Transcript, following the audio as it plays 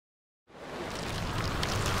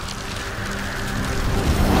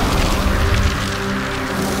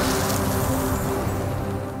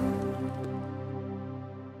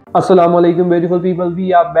Assalamu alaikum beautiful people,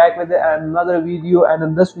 we are back with another video, and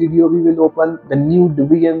in this video we will open the new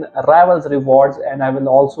Division Rivals rewards, and I will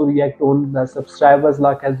also react on the subscribers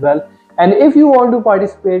luck as well. And if you want to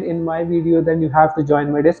participate in my video, then you have to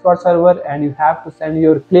join my Discord server and you have to send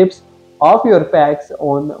your clips of your packs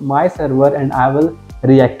on my server and I will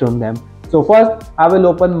react on them. So first I will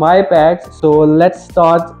open my packs. So let's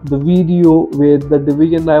start the video with the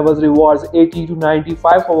Division Rivals rewards 80 to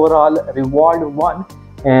 95 overall reward 1.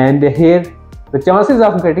 And here the chances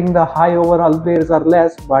of getting the high overall players are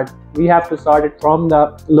less, but we have to start it from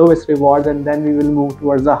the lowest rewards and then we will move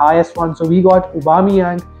towards the highest one. So we got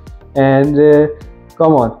Aubameyang, and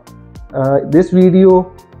come on, this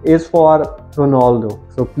video is for Ronaldo,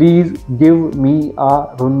 so please give me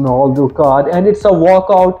a Ronaldo card. And it's a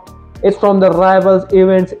walkout, it's from the Rivals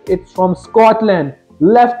events, it's from Scotland,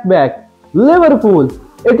 left back, Liverpool.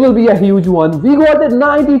 It will be a huge one. We got a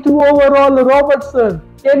 92 overall Robertson.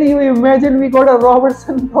 Can you imagine? We got a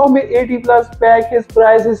Robertson from a 80 plus pack. His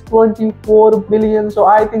price is 24 million. So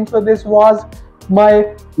I think so this was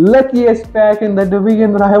my luckiest pack in the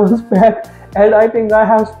Division Rivals pack. And I think I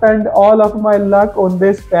have spent all of my luck on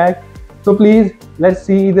this pack. So please, let's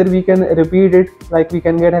see either we can repeat it, like we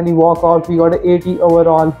can get any walkout. We got an 80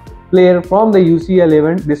 overall player from the UCL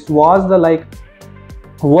event. This was the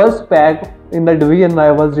worst pack in the Division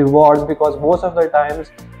Rivals rewards, because most of the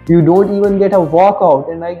times you don't even get a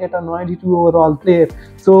walkout, and I get a 92 overall player.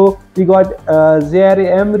 So we got Zaire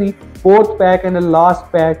Emery, 4th pack and a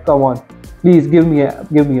last pack. Come on, please give me a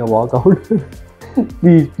walkout.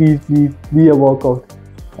 please be a walkout.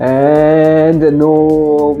 And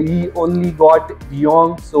no, we only got De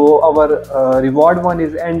Jong, so our reward 1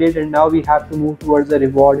 is ended, and now we have to move towards the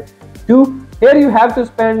reward 2. Here you have to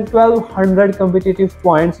spend 1200 competitive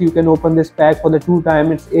points. You can open this pack for the 2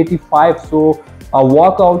 time. It's 85, so a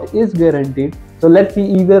walkout is guaranteed. So let's see,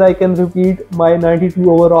 either I can repeat my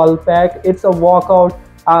 92 overall pack. It's a walkout.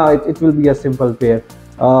 It will be a simple pair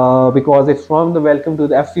because it's from the Welcome to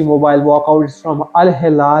the FC Mobile walkout. It's from Al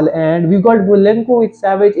Hilal, and we got Volenko with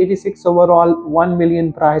Savage, 86 overall, 1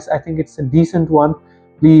 million price. I think it's a decent one.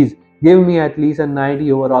 Please give me at least a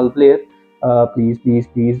 90 overall player. Please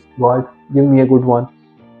God, give me a good one.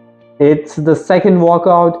 It's the second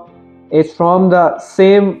walkout. It's from the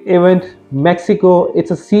same event, Mexico. It's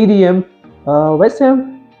a CDM, West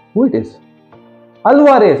Ham. Who it is?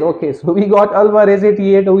 Alvarez. Okay, so we got Alvarez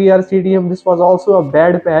 88 OER CDM. This was also a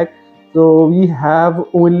bad pack, so we have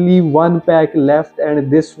only one pack left,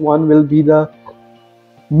 and this one will be the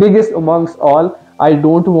biggest amongst all. I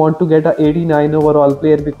don't want to get a 89 overall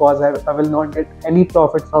player because I will not get any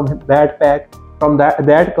profit from that pack, from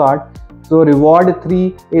that card. So reward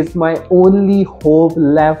 3 is my only hope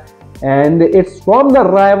left, and it's from the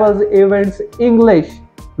Rivals events, English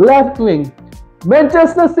left wing,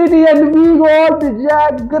 Manchester City, and we got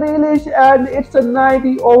Jack Grealish, and it's a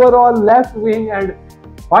 90 overall left wing. And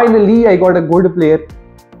finally I got a good player.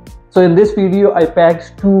 So in this video I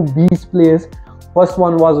packed 2 beast players. First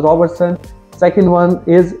one was Robertson, second one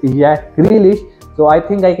is Jack Grealish. So I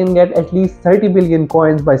think I can get at least 30 billion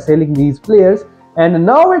coins by selling these players. And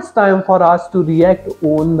now it's time for us to react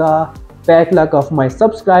on the pack luck of my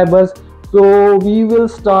subscribers. So we will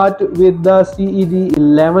start with the CED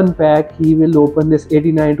 11 pack. He will open this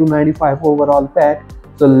 89 to 95 overall pack.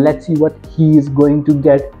 So let's see what he is going to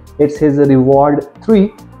get. It's his reward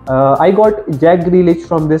 3. I got Jack Grealish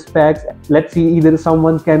from this pack. Let's see, either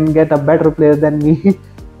someone can get a better player than me.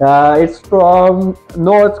 It's from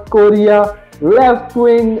North Korea, left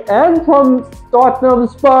wing, and from Tottenham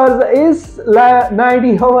Spurs is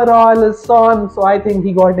 90 overall Son. So I think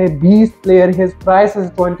he got a beast player. His price is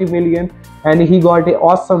 20 million and he got an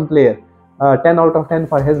awesome player. 10 out of 10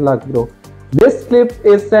 for his luck, bro. This clip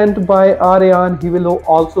is sent by Aryan. He will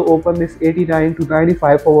also open this 89 to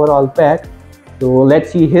 95 overall pack. So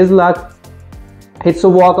let's see his luck. It's a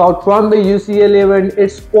walkout from the UCL event.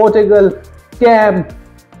 It's Portugal, Cam.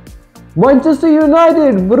 Manchester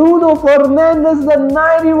United, Bruno Fernandes, the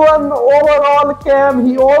 91 overall Cam.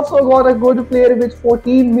 He also got a good player with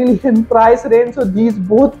 14 million price range. So these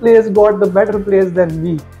both players got the better players than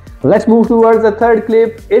me. Let's move towards the third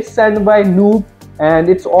clip. It's sent by Noob, and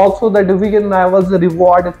it's also the Division Rivals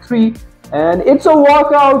reward 3. And it's a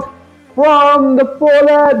walkout from the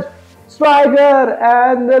Poland striker,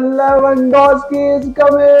 and the Lewandowski is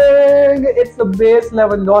coming. It's the base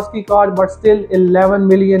Lewandowski card, but still 11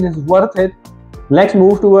 million is worth it. Let's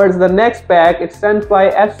move towards the next pack. It's sent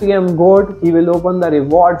by FCM Goat. He will open the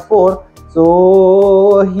reward 4.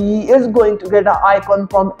 So he is going to get an icon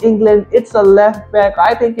from England. It's a left back.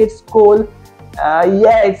 I think it's Cole.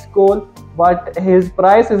 Yeah, it's Cole. but his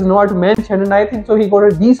price is not mentioned, and I think so he got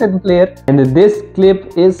a decent player. And this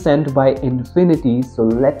clip is sent by Infinity, so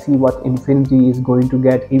let's see what Infinity is going to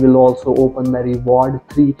get. He will also open the reward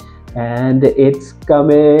 3, and it's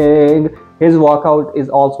coming. His walkout is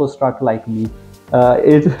also struck like me.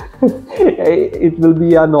 It it will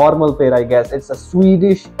be a normal player, I guess. It's a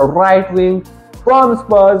Swedish right wing from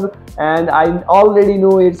Spurs, and I already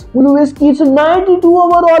know it's Kulusevski. It's a 92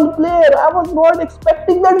 overall player. I was not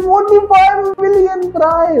expecting that 45 million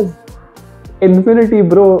prize. Infinity,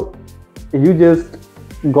 bro, you just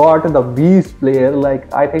got the beast player.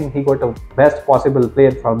 Like, I think he got the best possible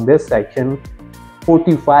player from this section.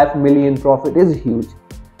 45 million profit is huge.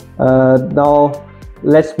 Now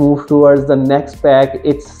let's move towards the next pack.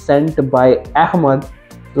 It's sent by Ahmad,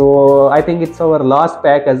 so I think it's our last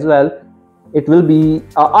pack as well. It will be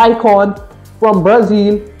an icon from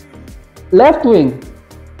Brazil, left wing,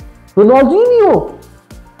 Ronaldinho.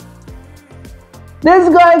 This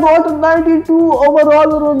guy got 92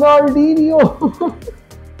 overall Ronaldinho.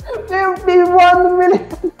 51 million.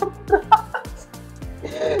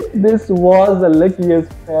 This was the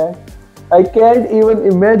luckiest pack. I can't even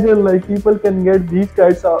imagine like people can get these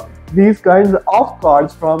kinds of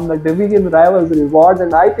cards from the Division Rivals rewards,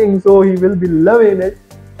 and I think so he will be loving it.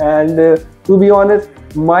 And to be honest,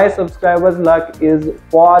 my subscribers' luck is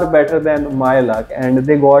far better than my luck, and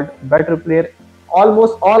they got better player.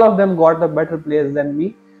 Almost all of them got the better players than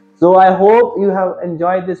me. So I hope you have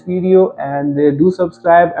enjoyed this video, and do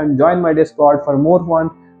subscribe and join my Discord for more fun.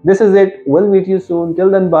 This is it. We'll meet you soon. Till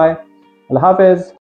then, bye. Allah Hafiz.